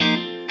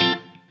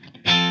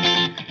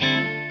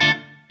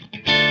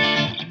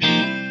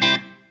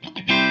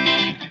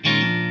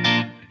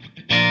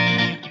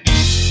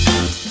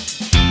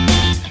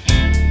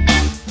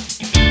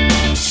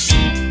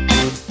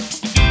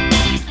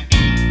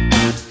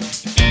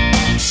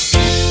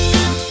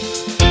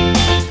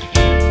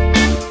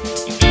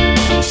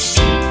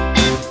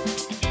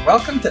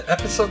Welcome to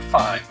episode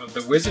 5 of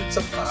the Wizards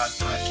of Pod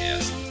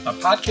podcast, a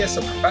podcast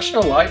of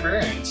professional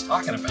librarians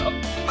talking about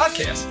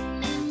podcasts.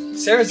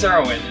 Sarah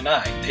Zerowin and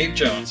I, Dave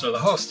Jones, are the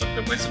hosts of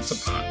the Wizards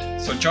of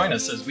Pod, so join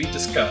us as we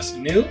discuss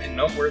new and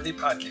noteworthy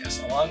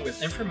podcasts along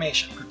with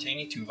information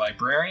pertaining to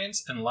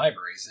librarians and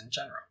libraries in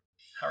general.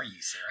 How are you,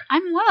 Sarah?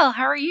 I'm well.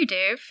 How are you,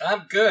 Dave?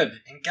 I'm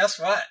good, and guess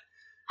what?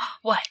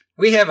 What?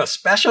 We have a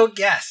special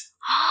guest.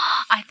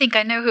 I think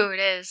I know who it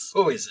is.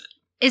 Who is it?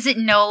 Is it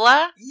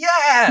Nola?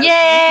 Yes! Yay!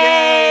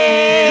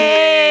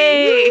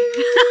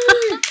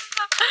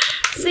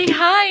 Say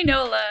hi,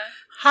 Nola.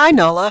 Hi,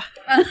 Nola.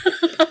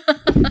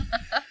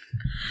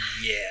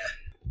 Yeah.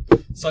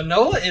 So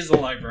Nola is a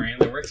librarian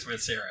that works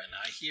with Sarah and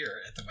I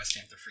here at the West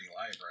Hampton Free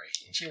Library.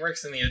 And she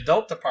works in the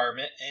adult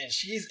department, and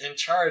she's in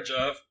charge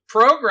of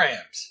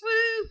programs.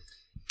 Woo!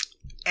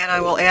 And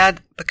I will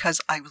add, because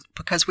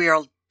we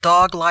are a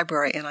dog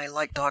library and I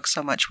like dogs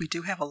so much, we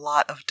do have a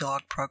lot of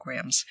dog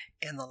programs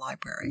in the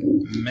library.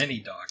 Many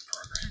dog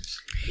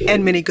programs.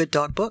 And many good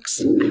dog books.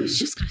 I was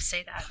just going to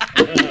say that.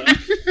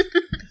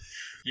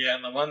 Yeah,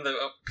 and the one that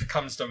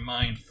comes to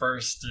mind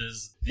first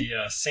is the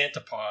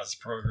Santa Paws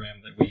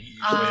program that we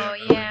usually have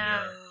every year.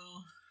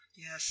 Oh,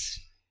 yes.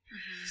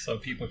 Mm-hmm. So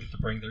people get to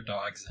bring their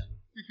dogs in.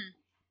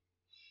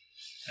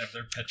 Mm-hmm. Have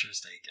their pictures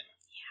taken.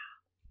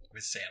 Yeah.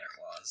 With Santa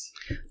Claus.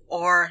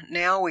 Or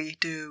now we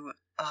do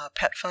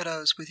pet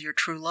photos with your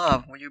true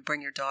love, where you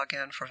bring your dog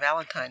in for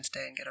Valentine's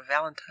Day and get a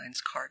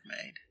Valentine's card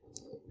made.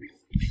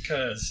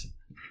 Because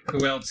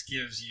who else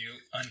gives you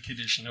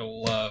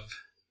unconditional love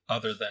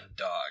other than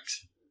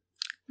dogs?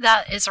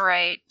 That is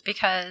right,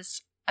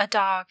 because a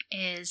dog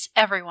is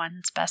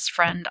everyone's best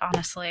friend,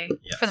 honestly,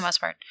 Yes. for the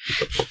most part.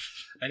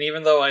 And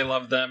even though I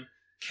love them,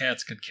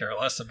 cats could care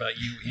less about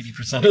you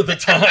 80% of the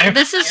time.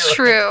 This is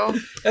true.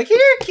 Like,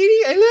 here,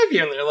 kitty, I love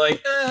you. And they're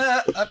like,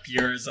 up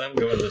yours. I'm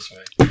going this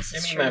way. This Give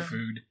is me true. my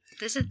food.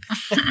 This is...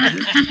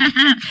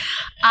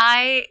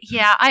 I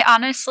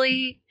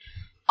honestly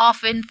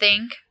often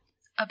think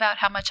about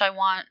how much I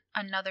want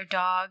another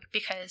dog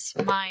because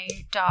my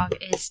dog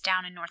is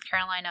down in North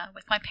Carolina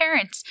with my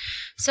parents.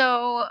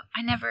 So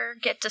I never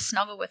get to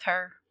snuggle with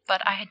her,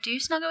 but I do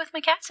snuggle with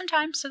my cat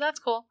sometimes, so that's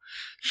cool.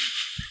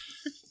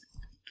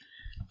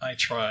 I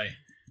try.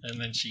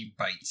 And then she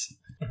bites.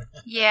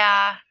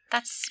 Yeah,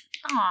 that's...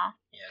 Aw,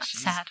 Yeah,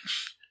 that's sad.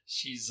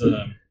 She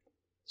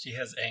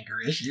has anger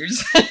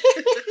issues.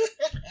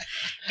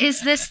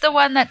 Is this the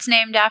one that's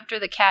named after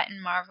the cat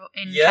in Marvel?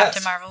 Yes,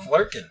 Captain Marvel?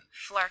 Flurkin.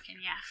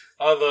 Flarkin, yeah.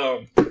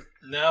 Although,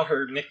 now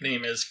her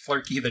nickname is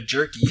Flurky the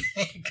Jerky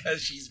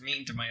because she's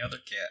mean to my other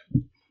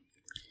cat.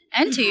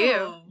 And to you.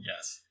 Oh.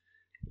 Yes.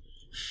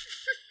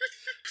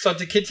 So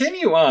to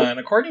continue on,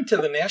 according to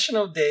the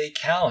National Day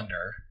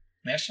Calendar,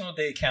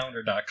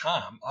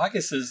 nationaldaycalendar.com,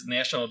 August is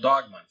National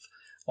Dog Month,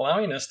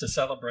 allowing us to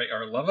celebrate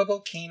our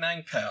lovable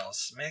canine pals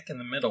smack in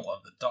the middle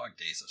of the dog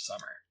days of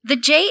summer. The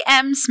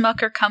J.M.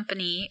 Smucker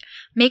Company,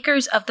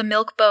 makers of the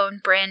Milk-Bone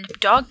brand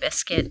dog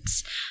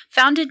biscuits,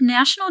 founded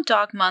National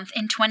Dog Month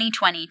in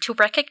 2020 to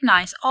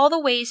recognize all the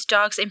ways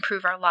dogs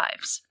improve our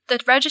lives. The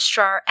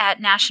registrar at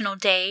National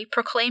Day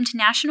proclaimed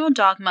National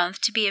Dog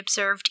Month to be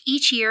observed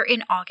each year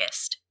in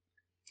August.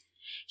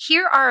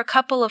 Here are a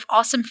couple of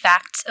awesome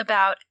facts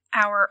about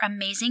our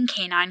amazing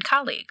canine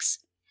colleagues.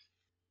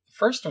 The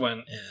first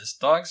one is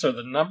dogs are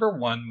the number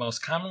 1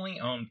 most commonly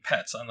owned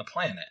pets on the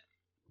planet.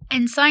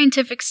 And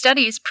scientific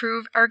studies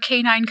prove our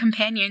canine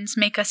companions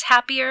make us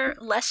happier,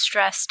 less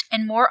stressed,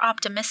 and more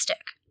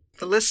optimistic.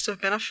 The list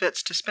of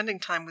benefits to spending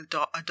time with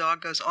a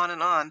dog goes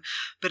on,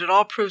 but it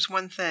all proves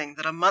one thing,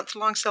 that a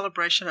month-long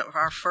celebration of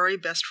our furry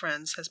best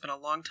friends has been a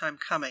long time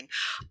coming.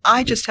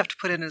 I just have to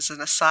put in as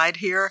an aside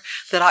here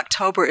that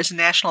October is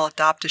National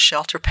Adopt a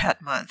Shelter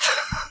Pet Month.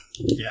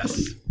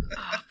 Yes.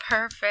 Oh,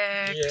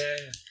 perfect.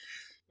 Yeah.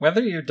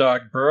 Whether your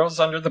dog burrows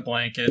under the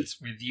blankets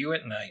with you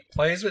at night,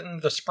 plays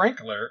with the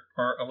sprinkler,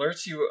 or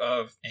alerts you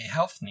of a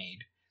health need,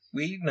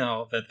 we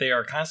know that they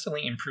are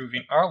constantly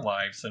improving our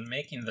lives and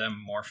making them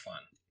more fun.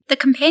 The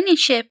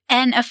companionship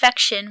and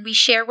affection we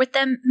share with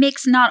them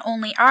makes not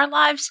only our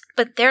lives,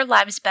 but their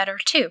lives better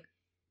too.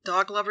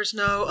 Dog lovers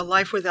know a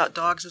life without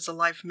dogs is a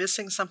life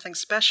missing something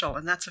special,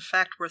 and that's a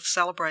fact worth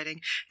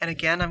celebrating. And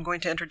again, I'm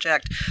going to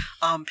interject.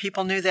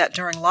 People knew that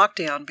during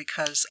lockdown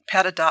because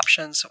pet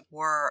adoptions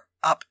were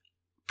up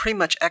pretty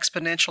much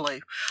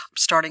exponentially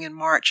starting in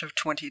March of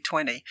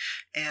 2020.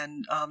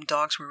 And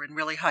dogs were in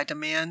really high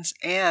demands,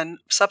 and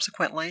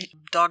subsequently,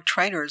 dog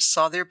trainers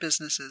saw their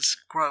businesses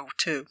grow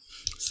too.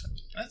 So.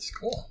 That's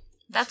cool.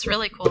 That's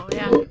really cool,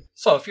 yeah.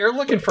 So if you're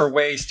looking for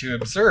ways to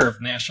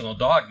observe National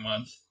Dog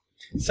Month,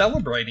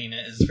 celebrating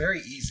it is very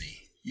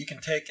easy. You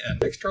can take an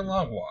extra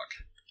long walk,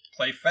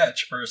 play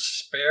fetch, or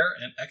spare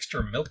an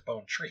extra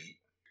Milk-Bone treat.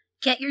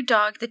 Get your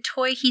dog the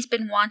toy he's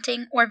been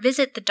wanting or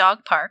visit the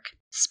dog park.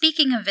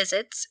 Speaking of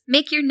visits,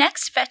 make your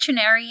next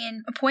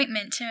veterinarian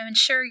appointment to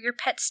ensure your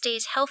pet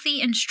stays healthy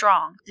and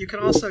strong. You can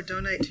also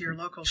donate to your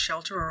local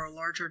shelter or a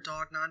larger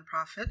dog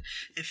nonprofit.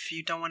 If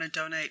you don't want to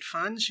donate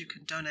funds, you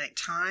can donate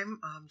time.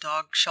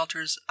 Dog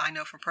shelters, I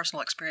know from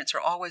personal experience, are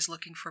always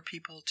looking for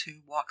people to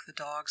walk the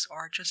dogs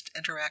or just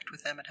interact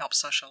with them and help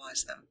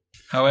socialize them.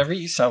 However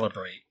you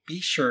celebrate,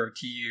 be sure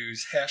to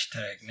use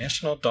hashtag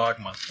National Dog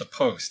Month to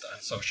post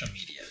on social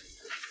media.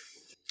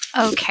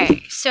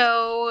 Okay,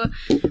 so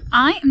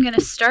I am going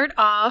to start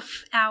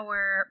off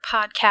our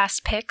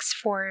podcast picks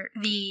for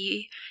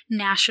the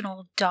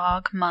National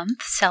Dog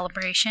Month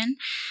celebration.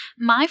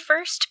 My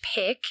first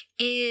pick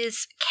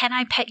is Can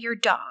I Pet Your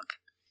Dog?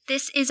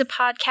 This is a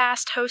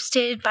podcast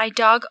hosted by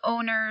dog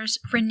owners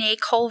Renee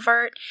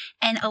Colvert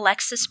and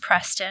Alexis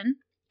Preston.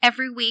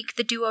 Every week,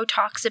 the duo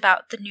talks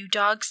about the new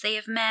dogs they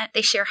have met.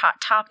 They share hot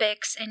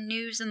topics and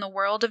news in the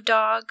world of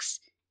dogs,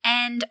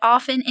 and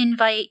often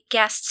invite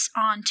guests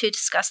on to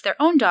discuss their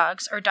own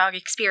dogs or dog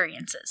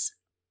experiences.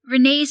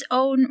 Renee's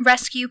own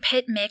rescue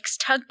pit mix,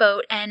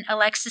 Tugboat, and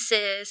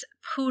Alexis's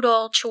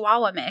poodle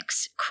chihuahua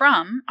mix,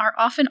 Crumb, are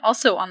often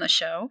also on the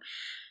show.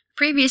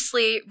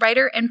 Previously,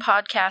 writer and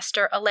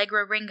podcaster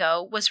Allegra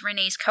Ringo was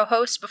Renee's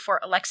co-host before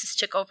Alexis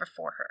took over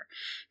for her.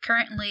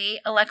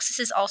 Currently, Alexis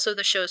is also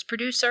the show's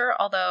producer,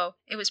 although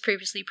it was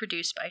previously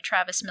produced by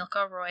Travis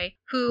Milko-Roy,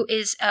 who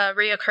is a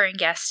reoccurring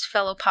guest,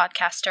 fellow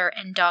podcaster,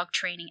 and dog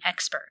training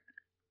expert.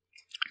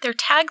 Their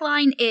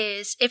tagline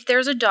is, if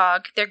there's a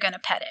dog, they're gonna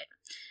pet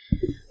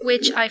it,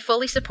 which I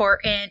fully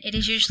support, and it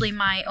is usually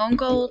my own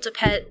goal to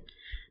pet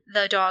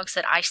the dogs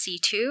that I see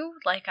too.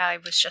 Like, I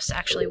was just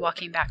actually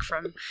walking back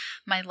from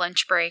my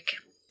lunch break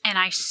and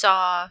I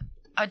saw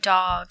a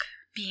dog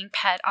being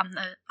pet on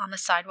the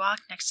sidewalk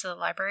next to the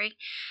library.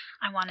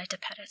 I wanted to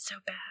pet it so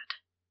bad,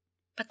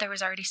 but there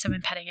was already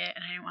someone petting it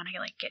and I didn't want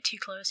to get too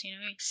close, you know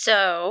what I mean?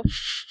 So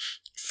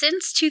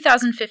since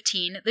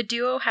 2015, the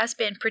duo has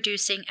been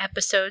producing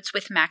episodes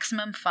with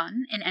Maximum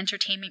Fun, an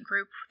entertainment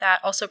group that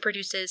also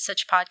produces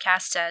such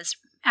podcasts as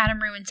Adam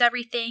Ruins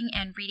Everything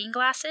and Reading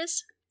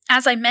Glasses.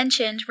 As I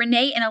mentioned,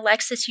 Renee and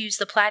Alexis use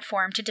the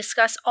platform to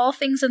discuss all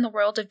things in the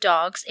world of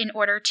dogs in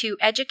order to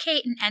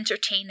educate and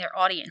entertain their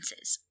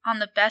audiences on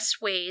the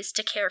best ways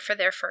to care for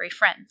their furry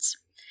friends.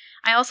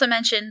 I also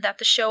mentioned that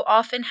the show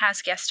often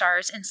has guest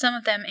stars, and some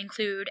of them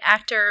include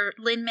actor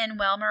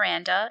Lin-Manuel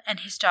Miranda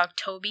and his dog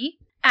Toby,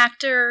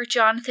 actor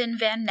Jonathan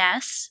Van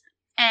Ness,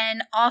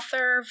 and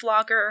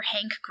author-vlogger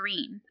Hank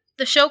Green.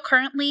 The show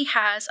currently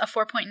has a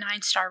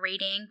 4.9 star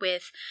rating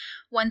with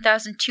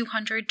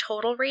 1,200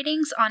 total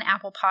ratings on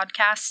Apple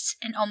Podcasts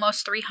and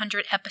almost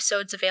 300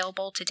 episodes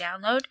available to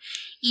download,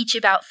 each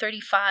about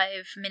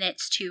 35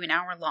 minutes to an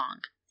hour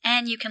long.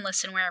 And you can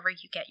listen wherever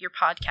you get your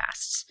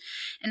podcasts.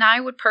 And I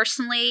would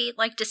personally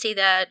like to say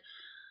that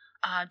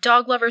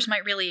dog lovers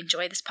might really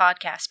enjoy this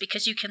podcast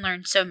because you can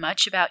learn so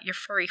much about your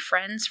furry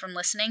friends from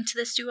listening to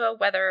this duo,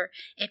 whether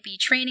it be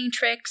training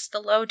tricks, the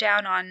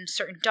lowdown on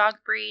certain dog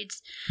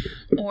breeds,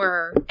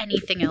 or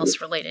anything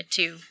else related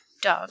to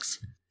dogs.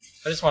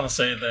 I just want to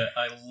say that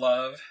I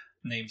love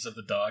names of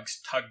the dogs,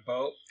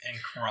 Tugboat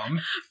and Crumb.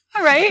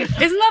 All right. Isn't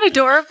that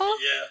adorable?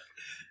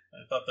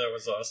 Yeah, I thought that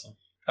was awesome.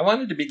 I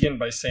wanted to begin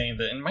by saying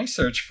that in my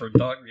search for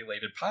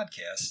dog-related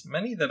podcasts,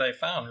 many that I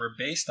found were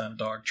based on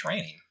dog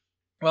training.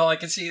 Well, I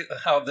can see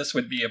how this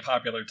would be a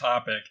popular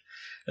topic.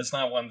 It's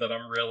not one that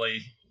I'm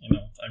really,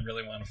 I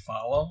really want to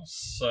follow.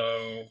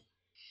 So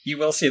you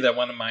will see that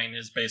one of mine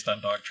is based on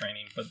dog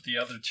training, but the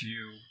other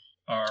two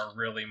are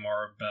really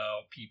more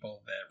about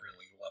people that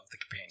really love the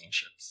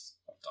companionships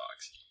of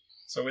dogs.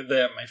 So with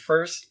that, my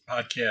first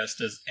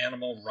podcast is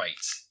Animal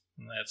Rights,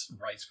 and that's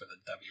rights with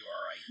a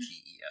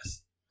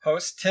W-R-I-T-E-S.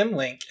 Host Tim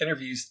Link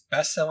interviews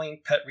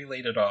best-selling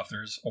pet-related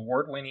authors,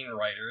 award-winning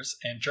writers,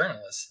 and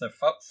journalists that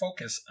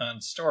focus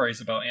on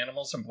stories about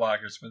animals and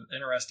bloggers with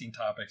interesting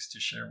topics to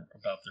share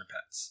about their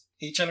pets.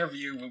 Each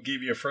interview will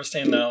give you a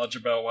first-hand knowledge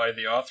about why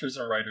the authors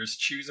and writers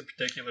choose a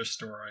particular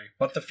story,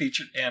 what the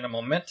featured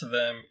animal meant to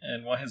them,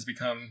 and what has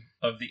become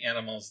of the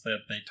animals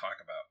that they talk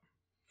about.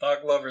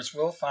 Dog lovers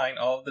will find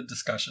all of the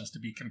discussions to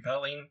be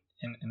compelling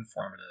and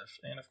informative.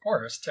 And of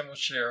course, Tim will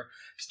share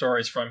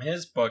stories from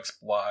his books,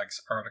 blogs,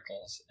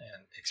 articles,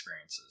 and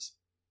experiences.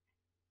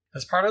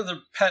 As part of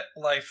the Pet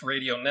Life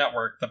Radio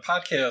Network, the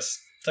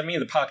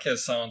podcast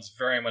sounds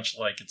very much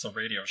like it's a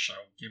radio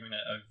show, giving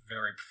it a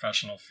very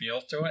professional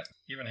feel to it.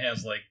 It even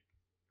has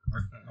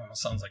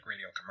almost sounds like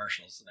radio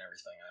commercials and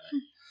everything on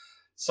it.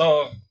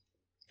 So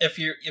if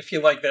you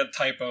like that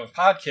type of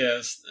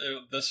podcast,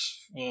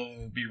 this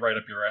will be right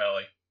up your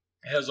alley.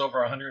 It has over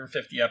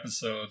 150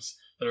 episodes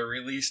that are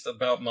released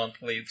about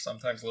monthly,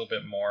 sometimes a little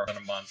bit more than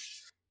a month.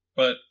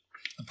 But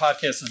the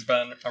podcast has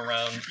been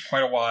around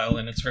quite a while,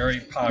 and it's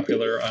very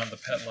popular on the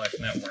Pet Life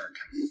Network,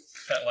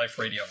 Pet Life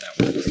Radio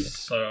Network.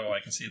 So I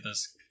can see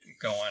this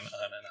going on and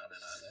on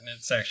and on. And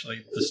it's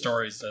actually the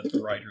stories that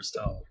the writers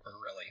tell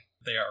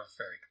they are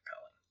very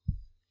compelling.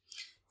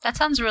 That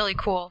sounds really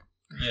cool.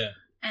 Yeah.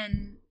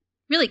 And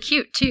really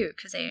cute, too,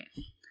 because they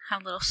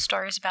have little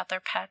stories about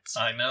their pets.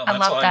 I know. I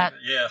love that.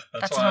 Yeah,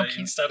 that's so why cute.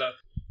 instead of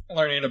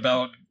learning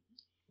about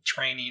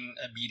training,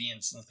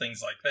 obedience, and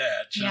things like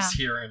that. Just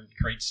hearing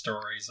great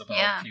stories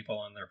about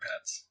people and their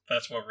pets.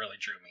 That's what really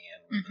drew me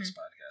in with this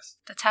podcast.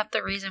 That's half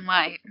the reason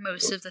why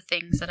most of the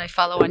things that I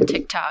follow on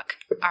TikTok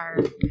are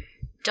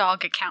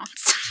dog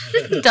accounts.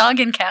 Dog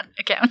and cat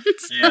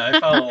accounts. Yeah, I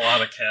follow a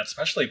lot of cats,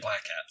 especially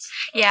black cats.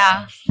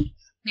 Yeah.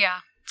 Yeah.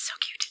 So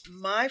cute.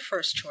 My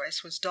first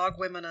choice was Dog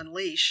Women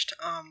Unleashed,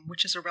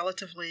 which is a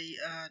relatively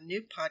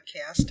new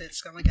podcast.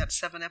 It's only got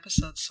 7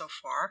 episodes so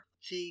far.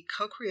 The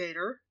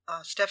co-creator,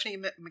 Stephanie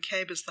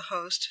McCabe, is the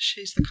host.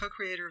 She's the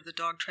co-creator of the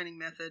dog training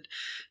method,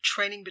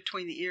 Training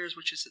Between the Ears,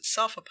 which is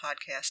itself a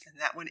podcast, and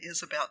that one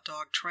is about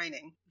dog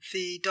training.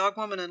 The Dog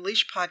Women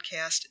Unleashed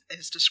podcast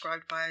is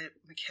described by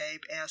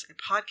McCabe as a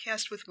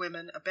podcast with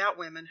women about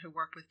women who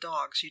work with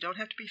dogs. You don't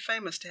have to be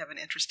famous to have an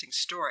interesting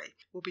story.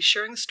 We'll be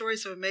sharing the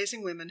stories of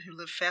amazing women who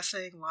live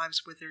fascinating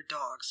lives with their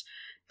dogs,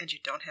 and you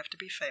don't have to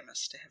be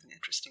famous to have an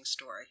interesting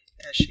story,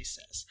 as she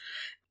says.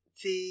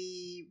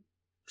 The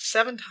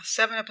seven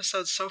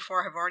episodes so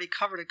far have already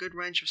covered a good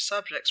range of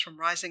subjects, from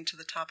rising to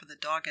the top of the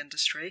dog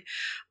industry,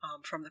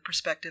 from the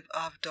perspective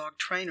of dog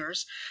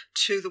trainers,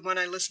 to the one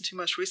I listened to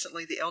most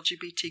recently, the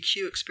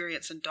LGBTQ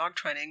experience in dog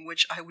training,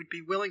 which I would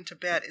be willing to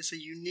bet is a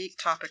unique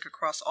topic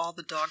across all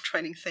the dog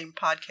training themed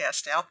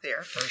podcasts out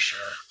there. For sure.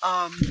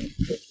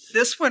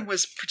 This one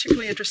was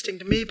particularly interesting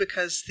to me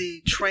because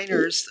the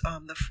trainers,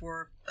 the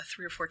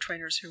 3 or 4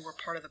 trainers who were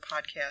part of the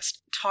podcast,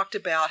 talked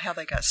about how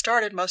they got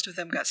started. Most of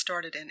them got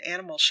started in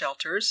animal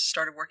shelters,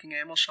 started working in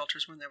animal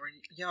shelters when they were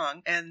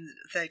young, and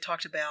they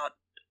talked about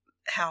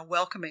how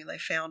welcoming they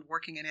found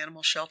working in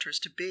animal shelters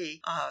to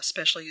be,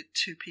 especially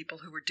to people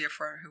who were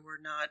different, who were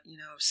not,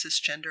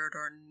 cisgendered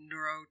or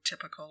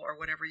neurotypical or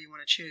whatever you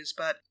want to choose.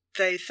 But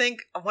they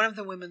think, one of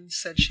the women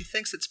said she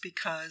thinks it's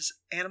because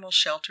animal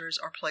shelters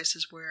are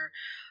places where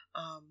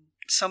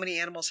so many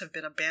animals have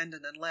been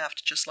abandoned and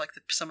left, just like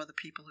some of the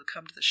people who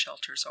come to the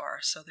shelters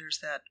are. So there's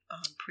that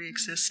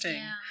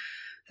pre-existing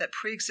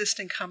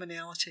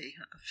commonality,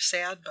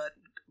 sad but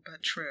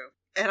true.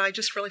 And I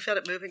just really found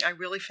it moving. I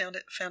really found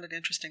it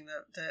interesting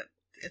that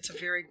it's a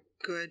good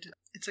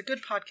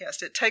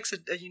podcast. It takes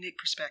a unique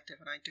perspective,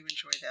 and I do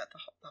enjoy that,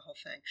 the whole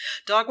thing.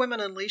 Dog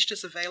Women Unleashed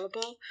is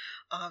available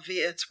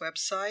via its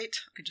website.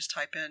 You can just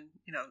type in,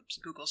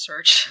 Google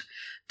search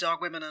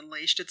Dog Women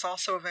Unleashed. It's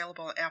also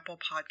available on Apple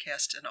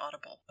Podcast and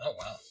Audible. Oh,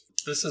 wow.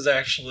 This is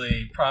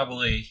actually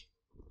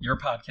your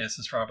podcast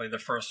is probably the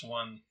first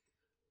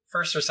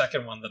or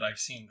second one that I've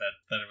seen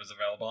that it was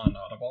available on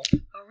Audible.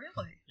 Oh,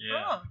 really?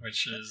 Yeah,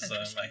 which is,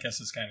 I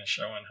guess it's kind of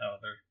showing how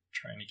they're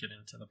trying to get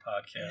into the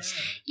podcast.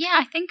 Yeah,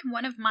 I think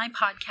one of my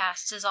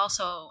podcasts is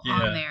also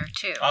on there,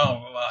 too.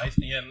 Oh, well, I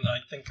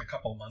think a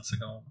couple months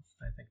ago,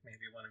 I think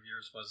maybe one of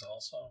yours was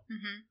also.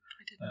 Mm-hmm.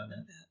 I did not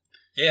know that.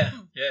 Yeah,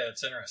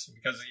 it's interesting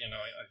because,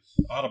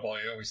 Audible,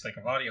 you always think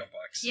of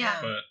audiobooks.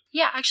 Yeah. But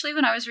yeah, actually,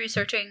 when I was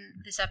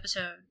researching this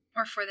episode,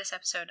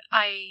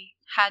 I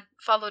had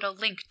followed a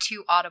link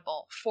to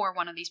Audible for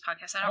one of these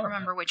podcasts. I don't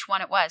remember which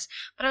one it was,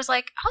 but I was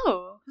like,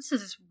 oh, this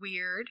is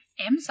weird.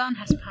 Amazon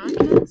has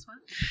podcasts? What?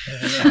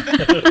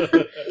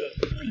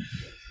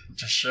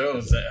 Just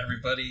shows that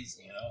everybody's,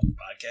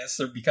 podcasts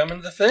are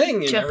becoming the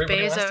thing. And Jeff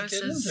everybody Bezos wants to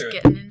get is into it.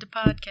 getting into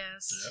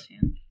podcasts. Yep.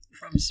 Yeah.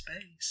 From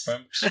space.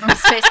 From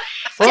space.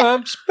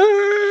 From space.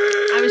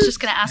 I was just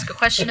going to ask a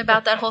question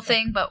about that whole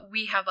thing, but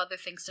we have other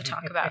things to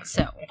talk about,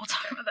 so we'll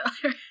talk about that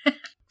later.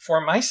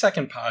 For my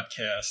second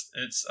podcast,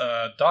 it's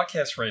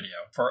Dogcast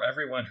Radio for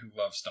everyone who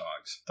loves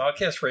dogs.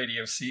 Dogcast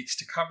Radio seeks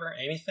to cover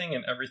anything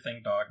and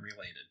everything dog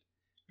related.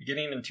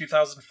 Beginning in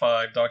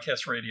 2005,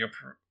 Dogcast Radio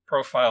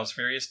profiles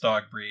various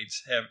dog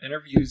breeds, have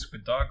interviews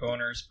with dog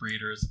owners,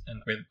 breeders,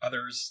 and with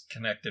others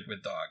connected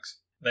with dogs.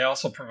 They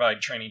also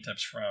provide training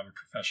tips from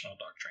professional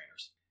dog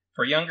trainers.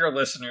 For younger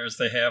listeners,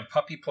 they have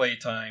puppy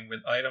playtime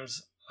with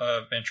items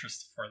of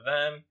interest for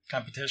them,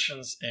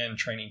 competitions, and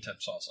training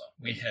tips also.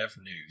 We have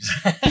news.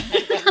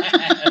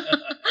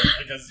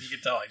 Because you can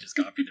tell I just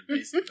copied and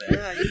pasted that.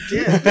 Yeah, you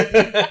did.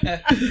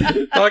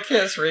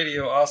 Dogcast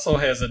Radio also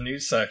has a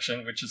news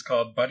section, which is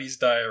called Buddy's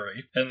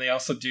Diary, and they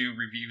also do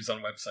reviews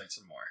on websites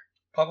and more.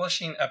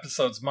 Publishing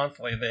episodes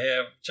monthly, they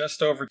have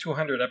just over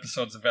 200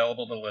 episodes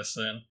available to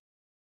listen.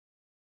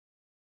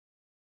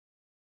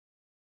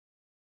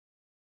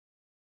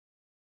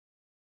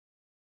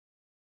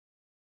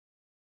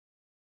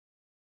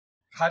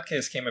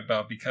 Podcast came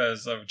about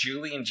because of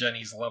Julie and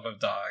Jenny's love of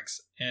dogs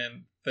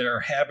and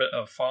their habit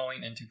of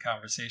falling into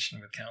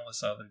conversation with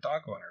countless other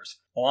dog owners.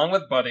 Along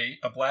with Buddy,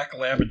 a black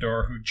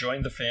Labrador who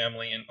joined the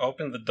family and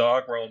opened the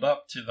dog world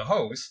up to the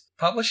host,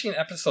 publishing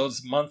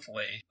episodes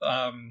monthly,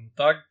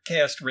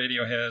 Dogcast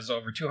Radio has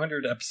over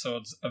 200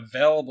 episodes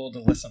available to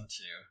listen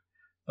to.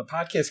 The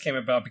podcast came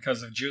about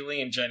because of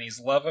Julie and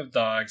Jenny's love of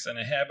dogs and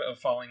a habit of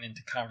falling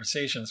into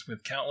conversations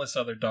with countless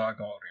other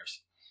dog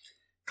owners.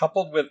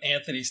 Coupled with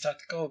Anthony's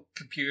technical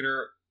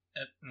computer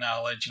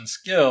knowledge and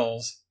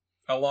skills,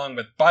 along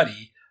with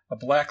Buddy, a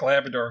black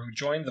Labrador who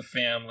joined the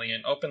family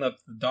and opened up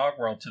the dog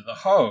world to the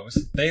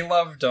host, they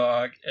love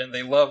dog and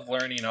they love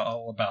learning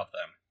all about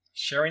them.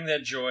 Sharing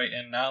their joy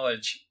and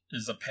knowledge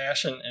is a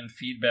passion and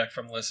feedback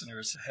from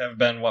listeners have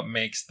been what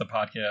makes the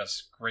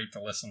podcast great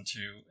to listen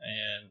to,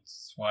 and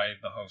it's why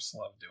the hosts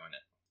love doing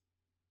it.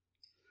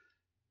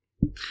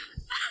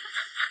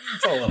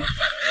 It's a little better.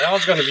 That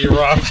was going to be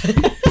rough.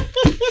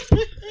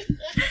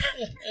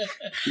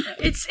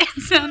 It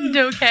sounded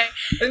okay.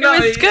 No,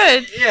 it was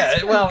good.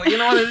 Yeah, well, you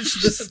know what?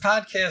 This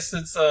podcast,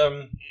 it's,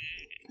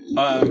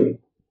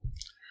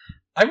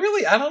 I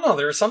don't know.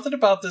 There was something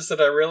about this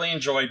that I really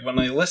enjoyed when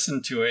I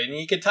listened to it. And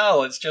you could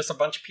tell it's just a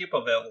bunch of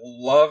people that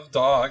love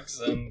dogs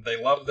and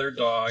they love their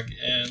dog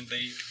and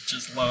they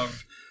just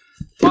love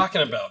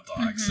talking about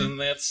dogs. Mm-hmm.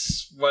 And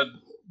that's what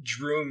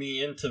drew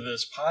me into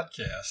this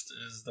podcast,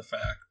 is the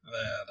fact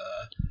that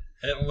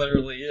it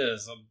literally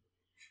is a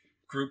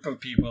group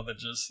of people that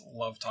just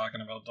love talking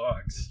about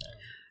dogs.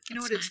 You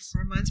know what it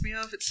reminds me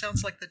of? It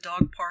sounds like the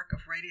dog park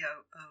of radio,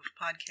 of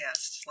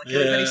podcasts. Like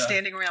everybody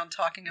standing around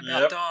talking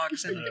about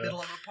dogs in the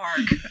middle of a park.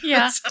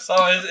 Yeah. So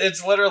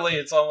it's literally,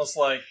 it's almost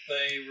like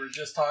they were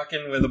just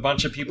talking with a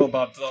bunch of people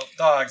about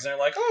dogs. And they're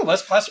like, oh,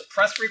 let's press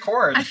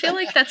record. I feel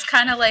like that's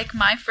kind of like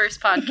my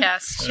first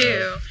podcast,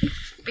 too.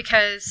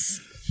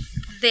 Because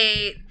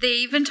they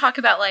even talk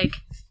about, like,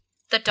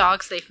 the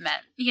dogs they've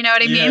met. You know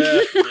what I mean?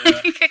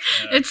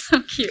 It's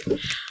so cute.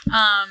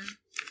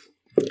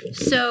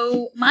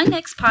 So my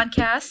next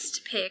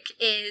podcast pick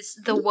is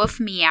The Woof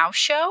Meow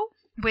Show,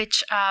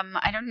 which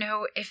I don't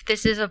know if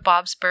this is a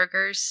Bob's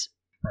Burgers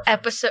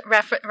episode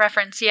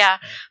reference,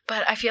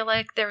 but I feel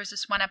like there was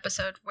this one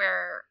episode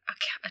where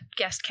a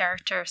guest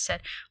character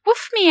said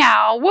woof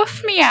meow,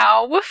 woof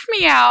meow, woof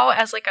meow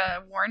as like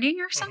a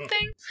warning or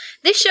something.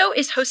 This show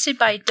is hosted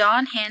by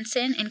Dawn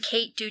Hansen and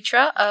Kate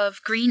Dutra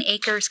of Green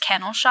Acres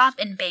Kennel Shop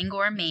in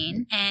Bangor,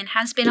 Maine, and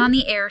has been on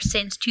the air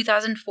since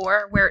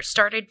 2004, where it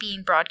started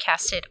being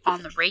broadcasted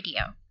on the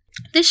radio.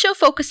 This show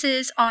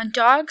focuses on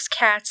dogs,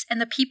 cats, and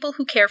the people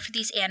who care for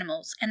these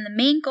animals, and the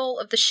main goal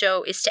of the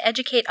show is to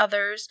educate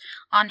others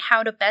on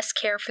how to best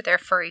care for their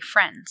furry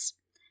friends.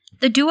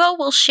 The duo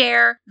will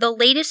share the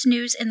latest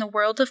news in the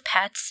world of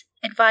pets,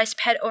 advise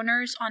pet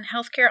owners on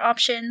healthcare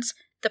options,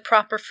 the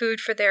proper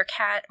food for their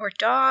cat or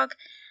dog,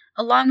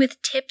 along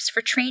with tips for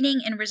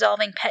training and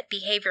resolving pet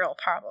behavioral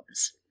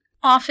problems.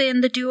 Often,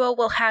 the duo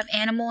will have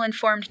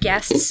animal-informed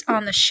guests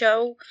on the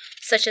show,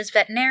 such as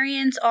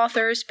veterinarians,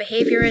 authors,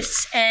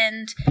 behaviorists,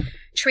 and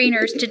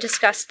trainers to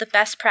discuss the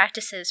best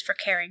practices for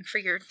caring for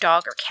your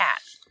dog or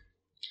cat.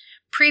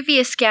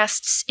 Previous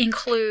guests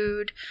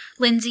include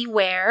Lindsay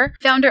Ware,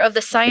 founder of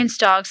the Science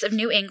Dogs of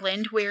New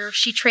England, where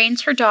she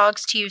trains her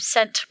dogs to use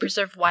scent to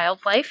preserve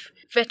wildlife.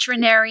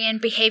 Veterinarian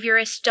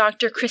behaviorist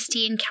Dr.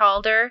 Christine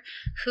Calder,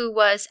 who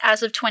was,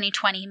 as of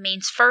 2020,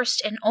 Maine's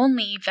first and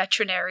only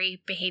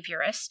veterinary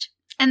behaviorist.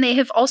 And they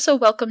have also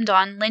welcomed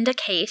on Linda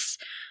Case,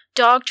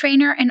 dog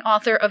trainer and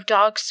author of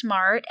Dog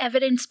Smart,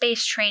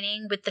 evidence-based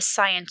training with the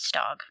Science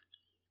Dog.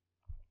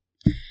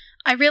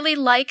 I really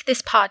like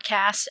this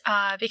podcast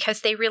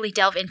because they really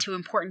delve into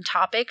important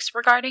topics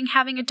regarding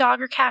having a dog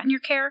or cat in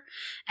your care,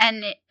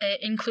 and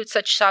it includes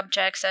such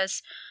subjects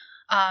as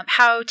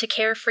how to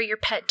care for your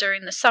pet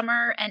during the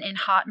summer and in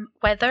hot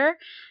weather,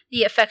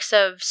 the effects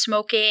of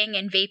smoking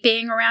and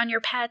vaping around your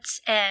pets,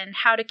 and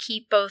how to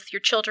keep both your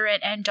children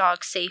and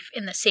dogs safe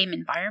in the same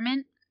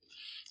environment,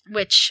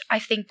 which I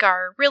think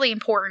are really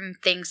important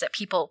things that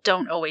people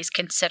don't always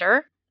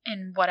consider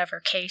in whatever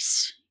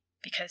case,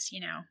 because, you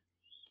know,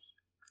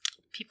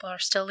 people are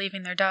still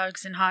leaving their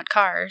dogs in hot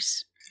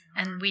cars,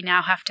 and we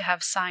now have to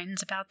have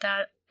signs about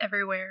that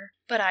everywhere.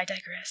 But I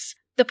digress.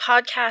 The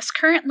podcast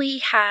currently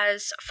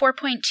has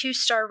 4.2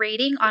 star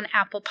rating on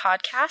Apple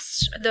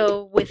Podcasts,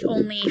 though with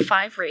only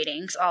 5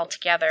 ratings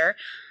altogether.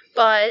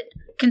 But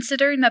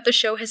considering that the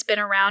show has been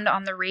around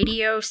on the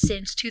radio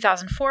since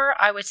 2004,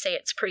 I would say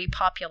it's pretty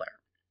popular.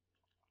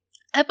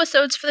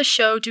 Episodes for the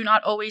show do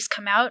not always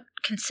come out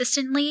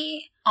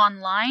consistently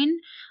online,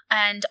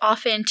 and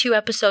often 2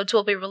 episodes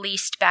will be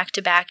released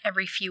back-to-back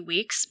every few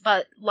weeks,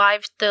 but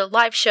the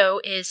live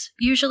show is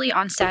usually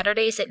on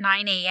Saturdays at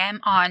 9 a.m.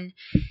 on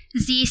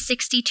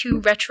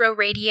Z62 Retro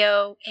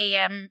Radio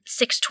AM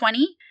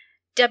 620,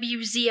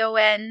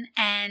 WZON,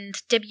 and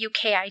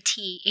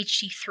WKIT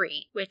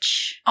HD3,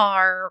 which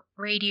are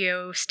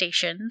radio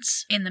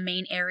stations in the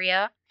Maine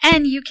area.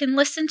 And you can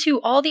listen to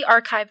all the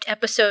archived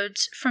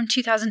episodes from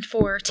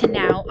 2004 to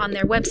now on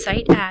their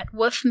website at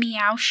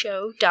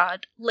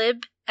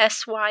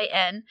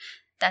woofmeowshow.libsyn.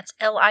 That's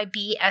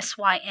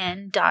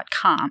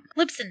LIBSYN.com.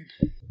 Libsyn.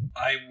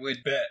 I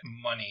would bet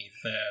money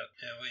that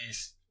at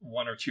least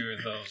 1 or 2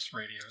 of those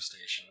radio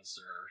stations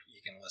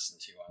you can listen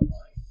to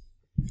online.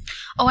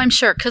 Oh, I'm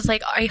sure, because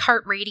like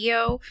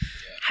iHeartRadio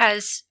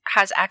has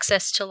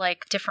access to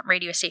like different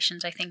radio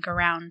stations, I think,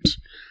 around.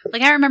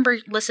 Like I remember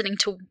listening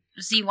to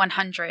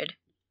Z100,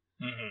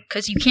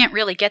 because you can't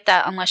really get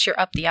that unless you're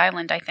up the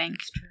island, I think.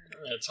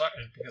 It's hard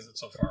because it's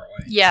so far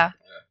away. Yeah.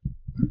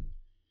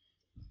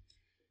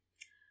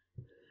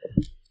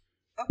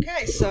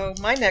 Okay, so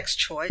my next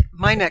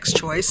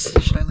choice,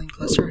 should I lean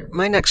closer?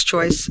 My next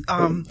choice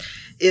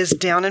is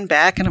Down and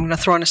Back, and I'm going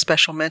to throw in a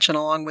special mention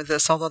along with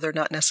this, although they're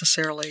not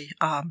necessarily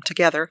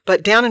together.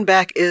 But Down and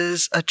Back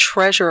is a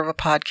treasure of a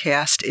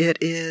podcast. It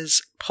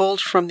is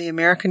pulled from the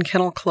American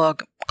Kennel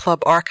Club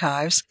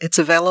archives. It's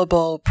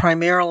available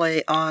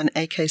primarily on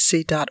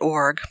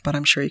akc.org, but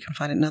I'm sure you can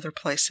find it in other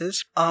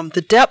places.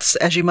 The depths,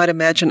 as you might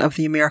imagine, of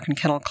the American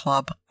Kennel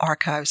Club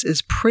archives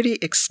is pretty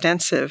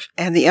extensive,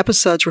 and the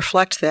episodes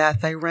reflect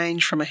that. They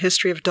range from a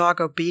history of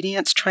dog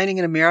obedience training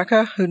in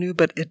America. Who knew?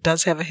 But it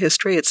does have a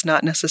history. It's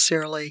not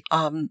necessarily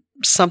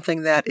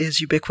something that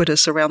is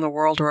ubiquitous around the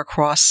world or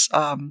across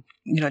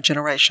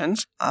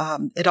generations.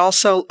 It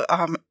also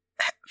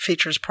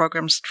features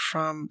programs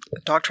from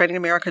Dog Training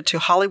America to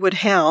Hollywood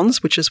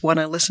Hounds, which is one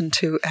I listened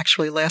to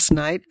actually last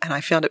night, and I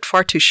found it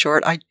far too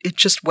short. It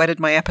just whetted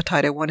my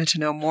appetite. I wanted to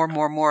know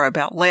more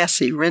about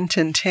Lassie, Rin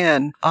Tin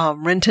Tin,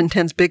 Rin Tin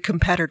Tin's big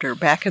competitor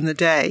back in the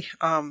day.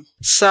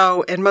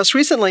 And most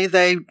recently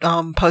they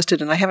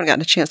posted, and I haven't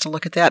gotten a chance to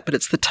look at that, but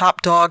it's the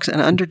top dogs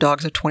and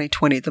underdogs of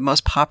 2020, the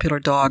most popular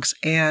dogs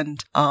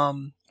and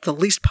the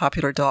least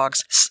popular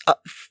dogs.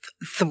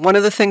 One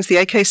of the things the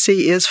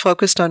AKC is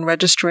focused on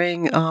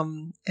registering,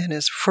 and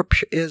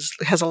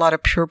has a lot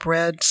of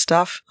purebred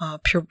stuff.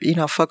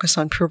 Focus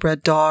on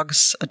purebred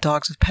dogs,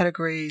 dogs with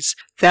pedigrees.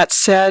 That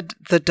said,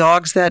 the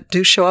dogs that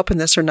do show up in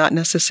this are not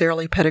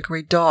necessarily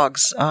pedigreed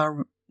dogs.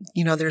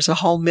 There's a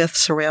whole myth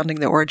surrounding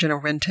the origin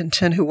of Rin Tin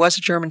Tin, who was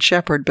a German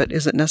Shepherd, but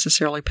isn't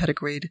necessarily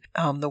pedigreed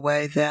the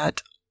way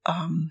that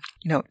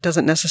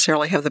doesn't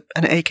necessarily have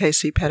an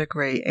AKC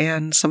pedigree,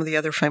 and some of the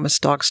other famous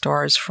dog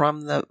stars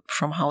from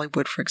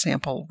Hollywood, for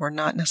example, were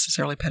not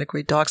necessarily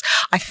pedigreed dogs.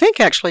 I think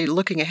actually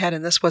looking ahead,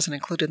 and this wasn't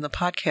included in the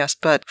podcast,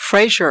 but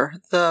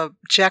Frasier, the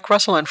Jack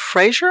Russell and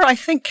Frasier, I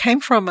think came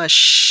from a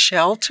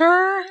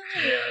shelter.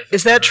 Yeah,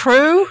 is that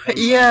true?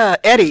 Yeah,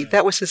 Eddie,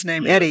 that was his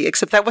name, Eddie,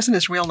 except that wasn't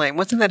his real name.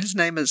 Wasn't that his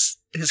name as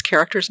his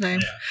character's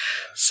name? Yeah.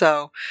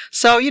 So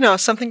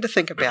something to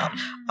think about.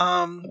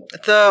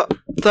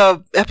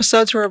 The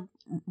episodes were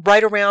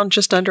right around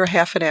just under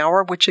half an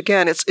hour, which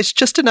again, it's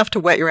just enough to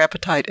whet your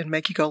appetite and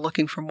make you go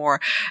looking for more.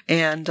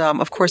 And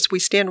of course, we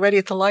stand ready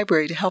at the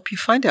library to help you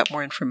find out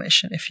more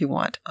information if you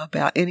want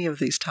about any of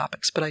these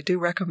topics. But I do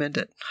recommend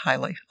it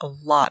highly. A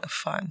lot of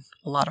fun.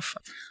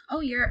 Oh,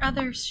 your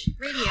other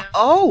radio.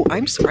 Oh,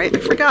 I'm sorry. I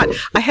forgot.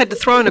 I had to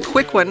throw in a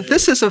quick one.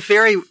 This is a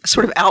very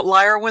sort of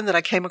outlier one that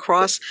I came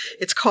across.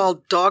 It's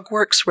called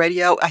DogWorks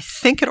Radio. I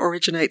think it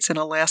originates in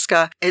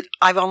Alaska.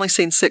 I've only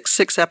seen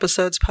six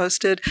episodes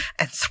posted,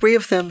 and 3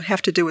 of them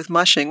have to do with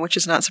mushing, which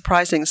is not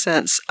surprising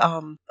since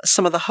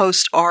some of the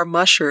hosts are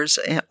mushers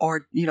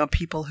or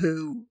people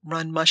who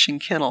run mushing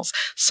kennels.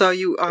 So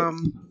you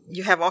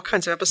have all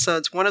kinds of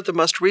episodes. One of the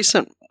most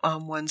recent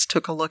ones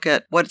took a look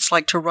at what it's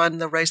like to run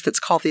the race that's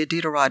called the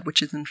Iditarod,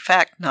 which is in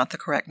fact not the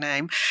correct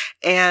name.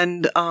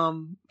 And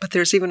but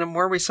there's even a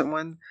more recent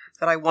one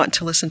that I want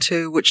to listen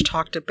to, which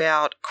talked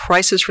about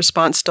crisis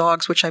response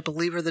dogs, which I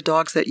believe are the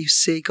dogs that you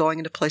see going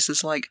into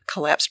places like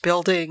collapsed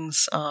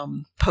buildings,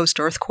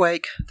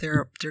 post-earthquake.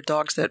 They're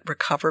dogs that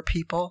recover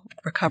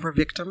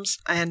victims.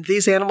 And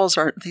these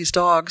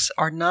dogs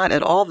are not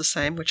at all the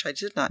same, which I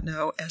did not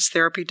know, as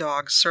therapy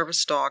dogs,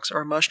 service dogs, or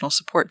emotional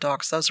support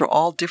dogs. Those are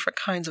all different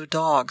kinds of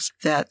dogs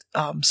that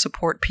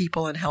support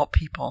people and help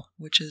people,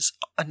 which is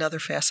another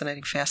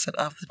fascinating facet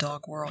of the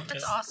dog world.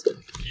 That's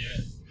awesome.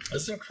 Yeah.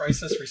 Isn't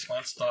crisis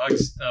response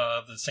dogs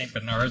the St.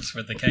 Bernards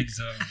with the kegs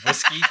of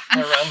whiskey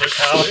around their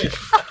collar?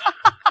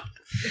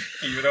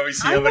 You would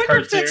always see on the cartoons. I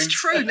wonder if that's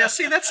true. Now,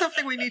 see, that's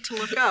something we need to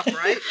look up,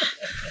 right?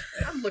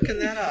 I'm looking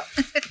that up.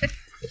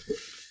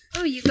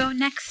 Oh, you go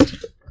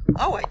next.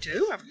 Oh, I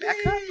do? I'm back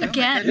up?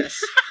 Again. Oh,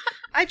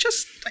 I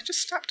just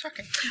stopped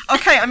talking.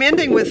 Okay, I'm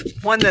ending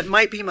with one that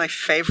might be my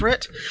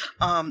favorite.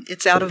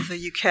 It's out of the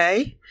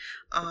UK.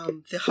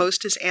 The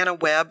host is Anna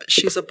Webb.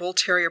 She's a bull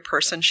terrier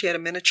person. She had a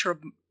miniature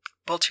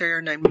bull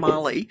terrier named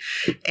Molly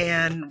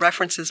and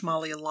references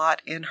Molly a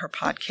lot in her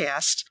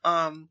podcast.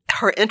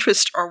 Her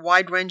interests are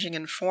wide-ranging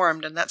and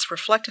informed, and that's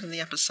reflected in the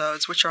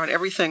episodes, which are on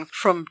everything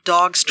from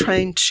dogs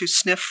trained to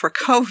sniff for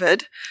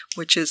COVID,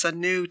 which is a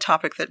new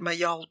topic that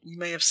you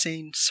may have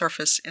seen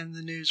surface in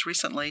the news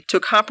recently, to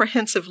a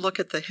comprehensive look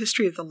at the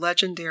history of the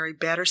legendary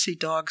Battersea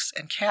Dogs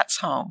and Cats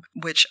Home,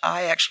 which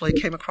I actually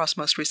came across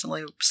most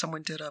recently.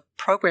 Someone did a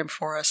program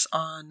for us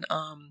on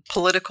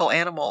political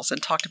animals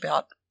and talked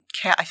about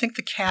cat. I think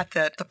the cat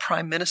that the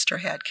Prime Minister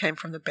had came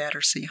from the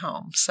Battersea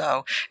home.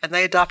 So, and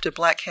they adopted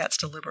black cats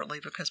deliberately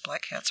because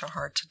black cats are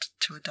hard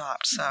to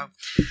adopt. So,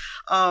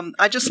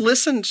 I just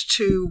listened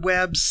to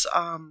Webb's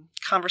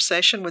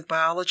conversation with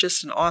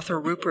biologist and author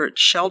Rupert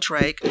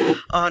Sheldrake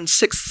on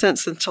sixth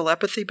sense and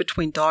telepathy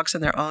between dogs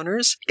and their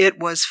owners. It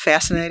was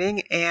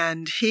fascinating,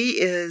 and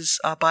he is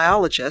a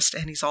biologist,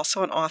 and he's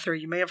also an author.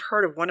 You may have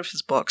heard of one of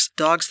his books,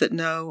 Dogs That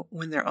Know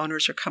When Their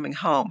Owners Are Coming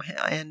Home,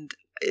 and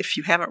If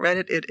you haven't read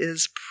it, it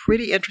is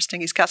pretty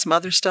interesting. He's got some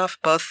other stuff,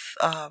 both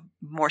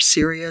more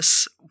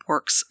serious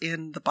works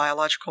in the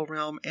biological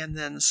realm and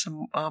then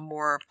some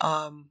more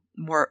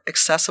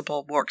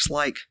accessible works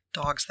like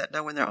Dogs That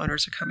Know When Their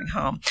Owners Are Coming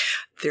Home.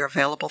 They're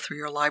available through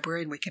your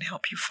library and we can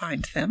help you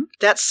find them.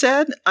 That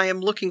said, I am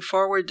looking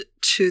forward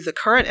to the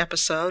current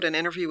episode, an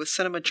interview with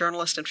cinema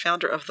journalist and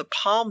founder of the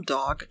Palm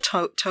Dog,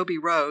 Toby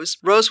Rose.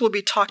 Rose will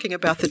be talking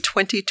about the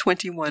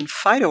 2021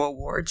 Fido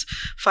Awards.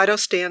 Fido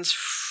stands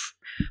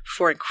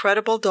for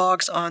Incredible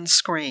Dogs on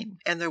Screen,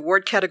 and the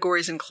award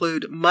categories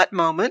include Mutt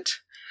Moment,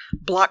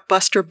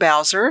 Blockbuster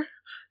Bowser,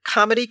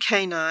 Comedy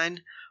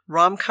Canine,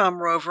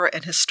 Rom-Com Rover,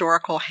 and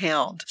Historical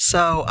Hound.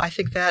 So I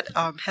think that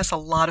has a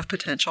lot of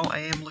potential. I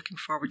am looking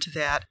forward to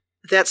that.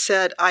 That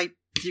said,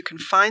 you can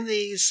find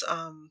these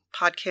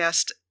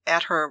podcasts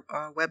at her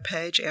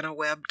webpage,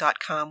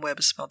 annawebb.com. Webb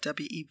is spelled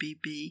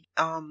W-E-B-B.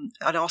 And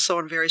also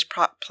on various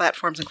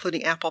platforms,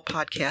 including Apple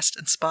Podcasts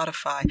and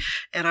Spotify.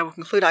 And I will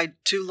conclude, I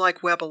do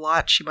like Webb a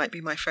lot. She might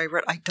be my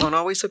favorite. I don't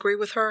always agree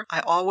with her. I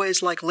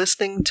always like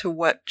listening to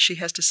what she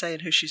has to say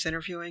and who she's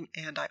interviewing.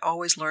 And I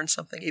always learn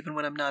something, even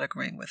when I'm not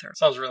agreeing with her.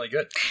 Sounds really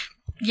good.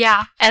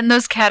 Yeah, and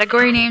those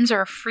category names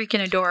are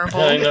freaking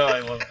adorable. I know, I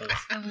love those.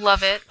 I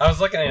love it. I was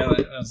looking at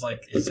it and I was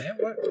like, is that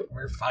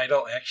where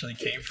Fido actually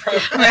came from?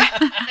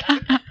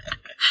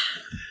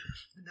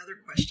 Another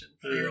question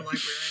for your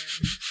librarian.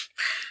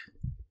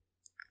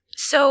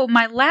 So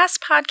my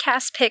last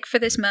podcast pick for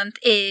this month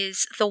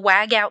is the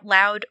Wag Out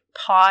Loud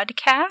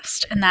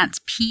podcast, and that's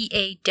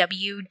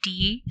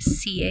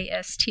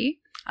PAWDCAST.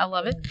 I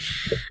love it.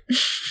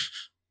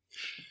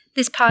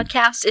 This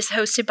podcast is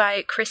hosted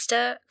by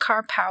Krista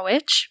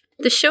Karpowicz.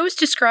 The show is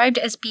described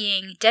as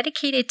being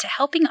dedicated to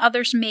helping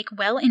others make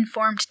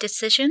well-informed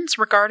decisions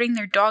regarding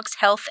their dog's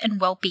health and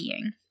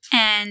well-being.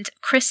 And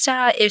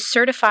Krista is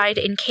certified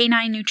in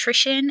canine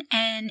nutrition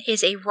and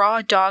is a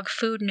raw dog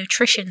food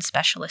nutrition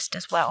specialist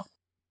as well.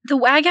 The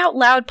Wag Out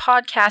Loud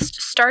podcast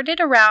started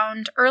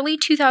around early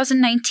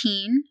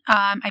 2019,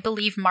 I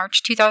believe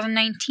March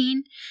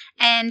 2019,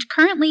 and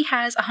currently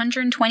has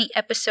 120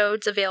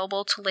 episodes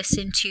available to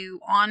listen to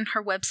on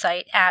her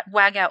website at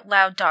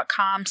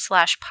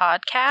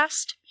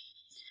wagoutloud.com/podcast.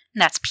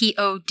 And that's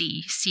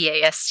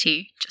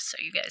PODCAST, just so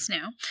you guys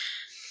know.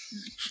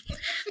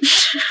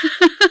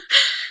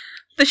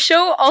 The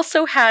show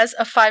also has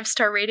a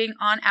 5-star rating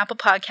on Apple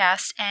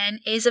Podcasts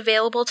and is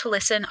available to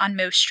listen on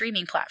most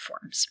streaming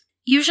platforms.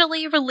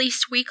 Usually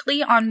released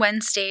weekly on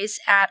Wednesdays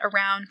at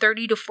around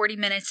 30 to 40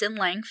 minutes in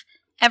length,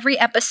 every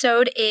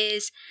episode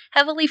is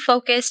heavily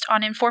focused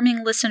on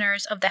informing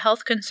listeners of the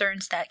health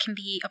concerns that can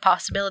be a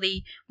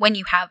possibility when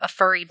you have a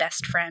furry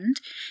best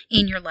friend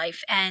in your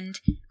life, and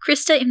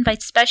Krista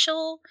invites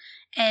special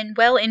and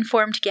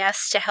well-informed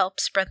guests to help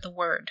spread the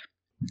word.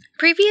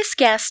 Previous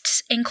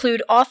guests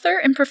include author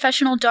and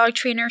professional dog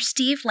trainer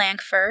Steve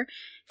Lankford,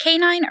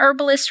 canine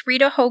herbalist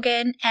Rita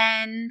Hogan,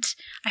 and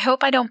I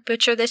hope I don't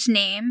butcher this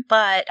name,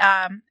 but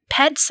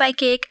pet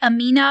psychic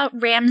Amina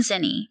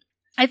Ramzani.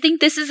 I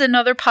think this is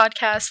another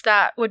podcast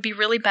that would be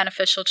really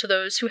beneficial to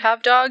those who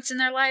have dogs in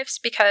their lives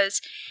because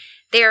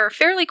they're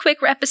fairly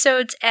quick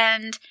episodes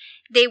and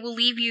they will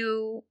leave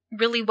you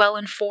really well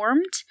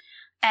informed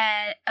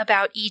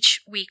about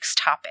each week's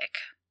topic.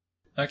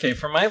 Okay,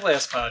 for my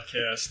last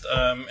podcast,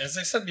 as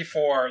I said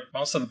before,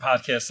 most of the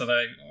podcasts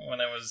that when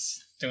I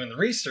was doing the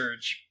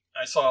research,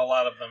 I saw a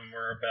lot of them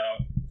were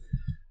about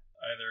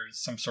either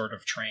some sort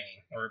of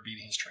training or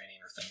obedience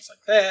training or things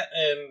like that.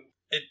 And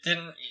it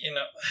didn't,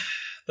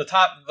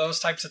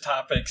 those types of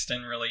topics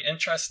didn't really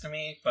interest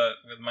me. But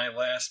with my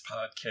last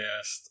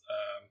podcast,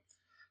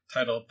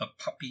 titled The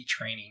Puppy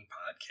Training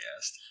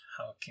Podcast,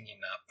 how can you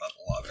not but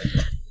love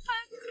it?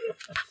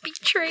 Puppy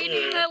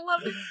training, I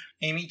love it.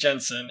 Amy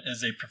Jensen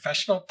is a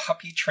professional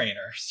puppy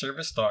trainer,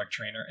 service dog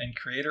trainer, and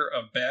creator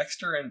of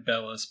Baxter and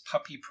Bella's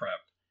Puppy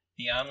Prep,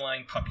 the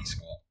online puppy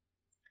school.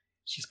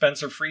 She spends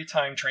her free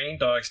time training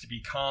dogs to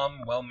be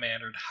calm,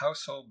 well-mannered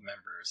household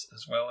members,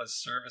 as well as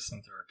service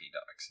and therapy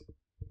dogs.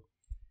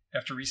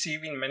 After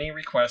receiving many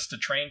requests to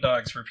train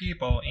dogs for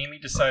people, Amy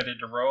decided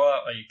to roll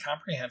out a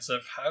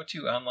comprehensive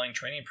how-to online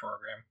training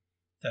program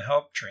to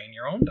help train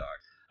your own dog.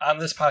 On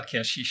this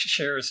podcast, she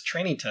shares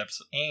training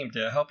tips aimed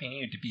at helping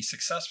you to be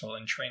successful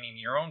in training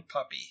your own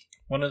puppy.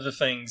 One of the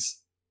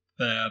things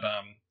that,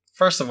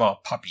 first of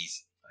all,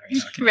 puppies.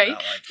 Right.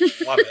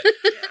 Love it.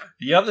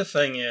 The other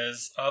thing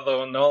is,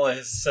 although Nola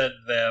has said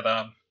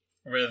that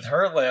with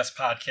her last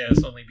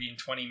podcast only being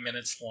 20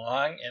 minutes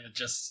long and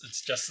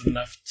it's just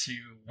enough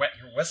to wet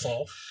your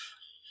whistle,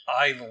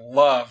 I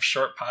love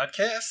short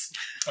podcasts,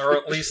 or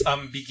at least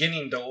I'm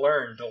beginning to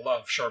learn to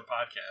love short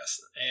podcasts.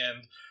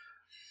 And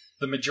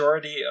the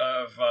majority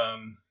of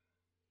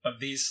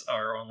these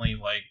are only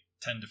like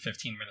 10 to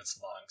 15 minutes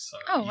long, so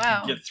you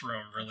can get through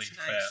them really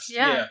fast.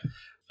 Yeah.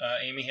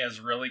 Amy has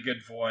really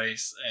good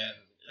voice, and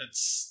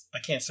I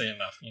can't say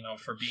enough,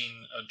 for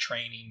being a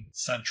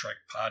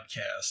training-centric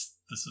podcast,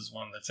 this is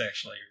one that's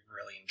actually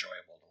really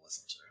enjoyable to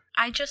listen to.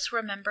 I just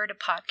remembered a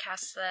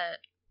podcast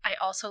that I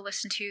also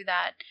listened to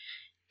that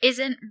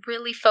isn't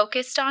really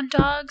focused on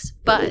dogs,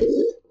 but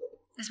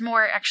is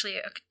more actually,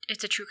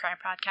 it's a true crime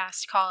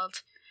podcast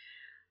called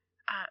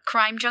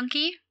Crime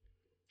Junkie.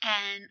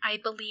 And I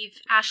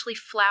believe Ashley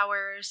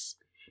Flowers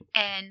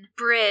and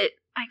Britt,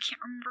 I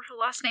can't remember her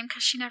last name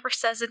because she never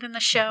says it in the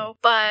show,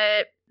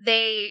 but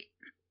they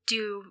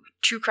do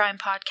true crime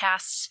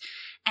podcasts,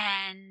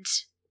 and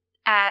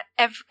at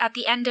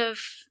the end of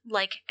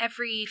like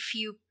every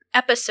few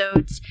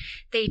episodes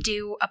they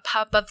do a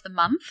pup of the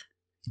month,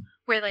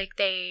 where like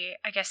they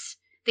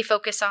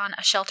focus on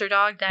a shelter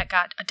dog that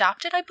got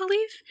adopted, I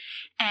believe.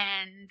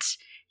 And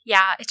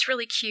yeah, it's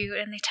really cute,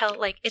 and they tell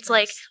like it's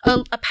like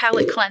a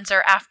palate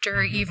cleanser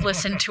after you've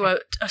listened to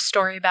a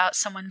story about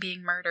someone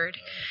being murdered.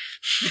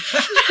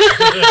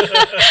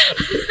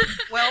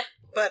 Well,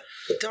 but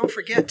don't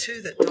forget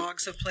too that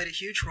dogs have played a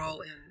huge role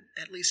in,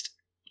 at least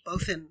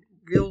both in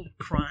real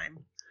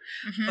crime,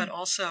 but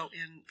also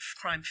in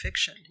crime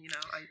fiction. You know,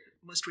 I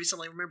most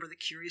recently remember The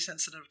Curious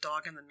Incident of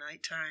Dog in the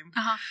Nighttime,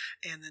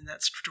 and then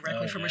that's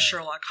directly from a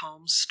Sherlock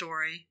Holmes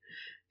story.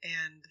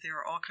 And there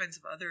are all kinds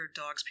of other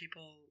dogs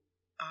people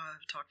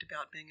talked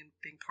about being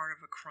part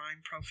of a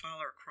crime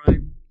profile or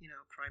crime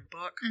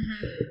book.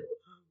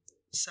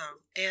 So,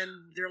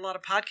 and there are a lot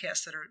of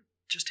podcasts that are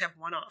just have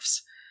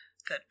one-offs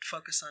that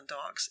focus on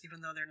dogs,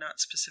 even though they're not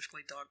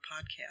specifically dog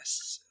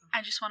podcasts.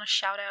 I just want to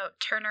shout out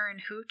Turner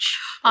and Hooch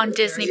on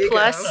Disney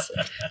Plus.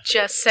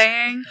 Just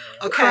saying.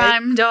 Okay.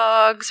 Crime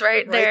dogs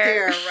right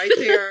there. Right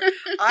there.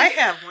 I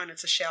have one.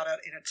 It's a shout out,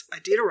 and it's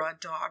Iditarod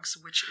Dogs,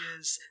 which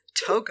is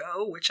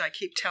Togo, which I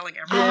keep telling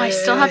everyone. Oh, I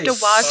still have to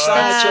watch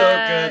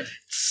that.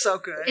 It's so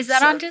good. Is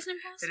that on Disney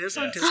Plus? It is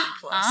on Disney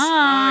Plus. Oh,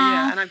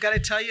 yeah. And I've got to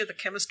tell you, the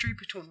chemistry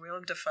between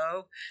Willem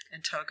Dafoe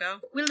and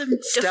Togo. Willem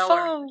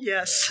Dafoe.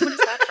 Yes. What is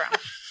that from?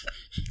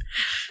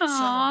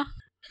 Aww.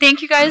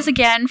 Thank you guys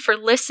again for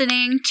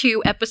listening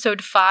to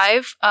episode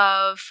 5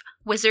 of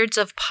Wizards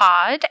of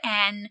Pod.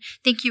 And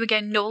thank you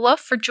again, Nola,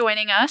 for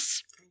joining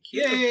us.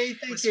 Yay,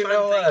 thank you,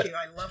 Nola. Thank you.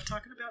 I love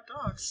talking about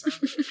dogs. So.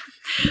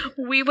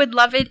 We would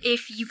love it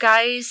if you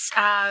guys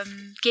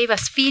gave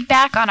us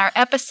feedback on our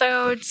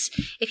episodes.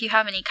 If you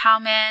have any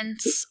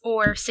comments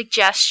or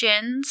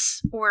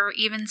suggestions or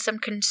even some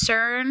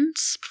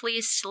concerns,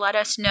 please let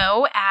us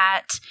know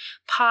at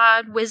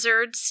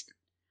PodWizards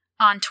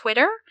on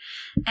Twitter.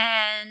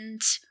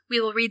 And we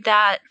will read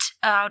that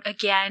out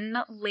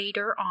again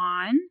later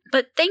on.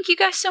 But thank you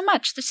guys so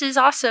much. This is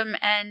awesome.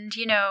 And,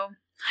 you know,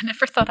 I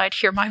never thought I'd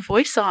hear my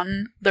voice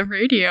on the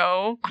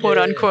radio, quote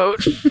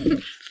unquote.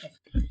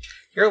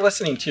 You're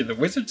listening to the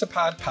Wizards of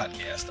Pod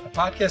podcast, a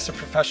podcast of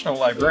professional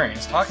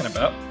librarians talking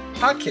about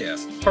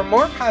podcasts. For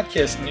more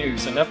podcast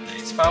news and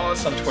updates, follow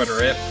us on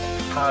Twitter at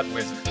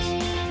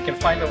PodWizards. You can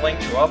find a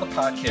link to all the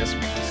podcasts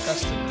we've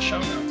discussed in the show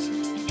notes.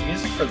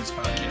 Music for this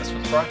podcast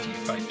was brought to you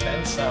by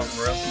Bensound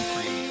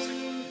Royalty-Free Music.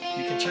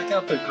 You can check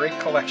out their great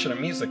collection of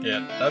music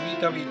at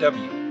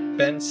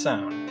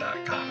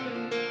www.bensound.com.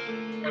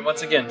 And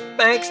once again,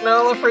 thanks,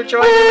 Nola, for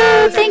joining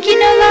us. Thank you,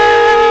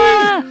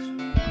 Nola.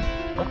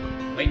 Oh,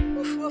 wait.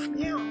 Woof, woof,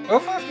 meow.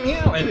 Woof, woof,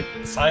 meow. And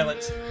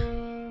silence.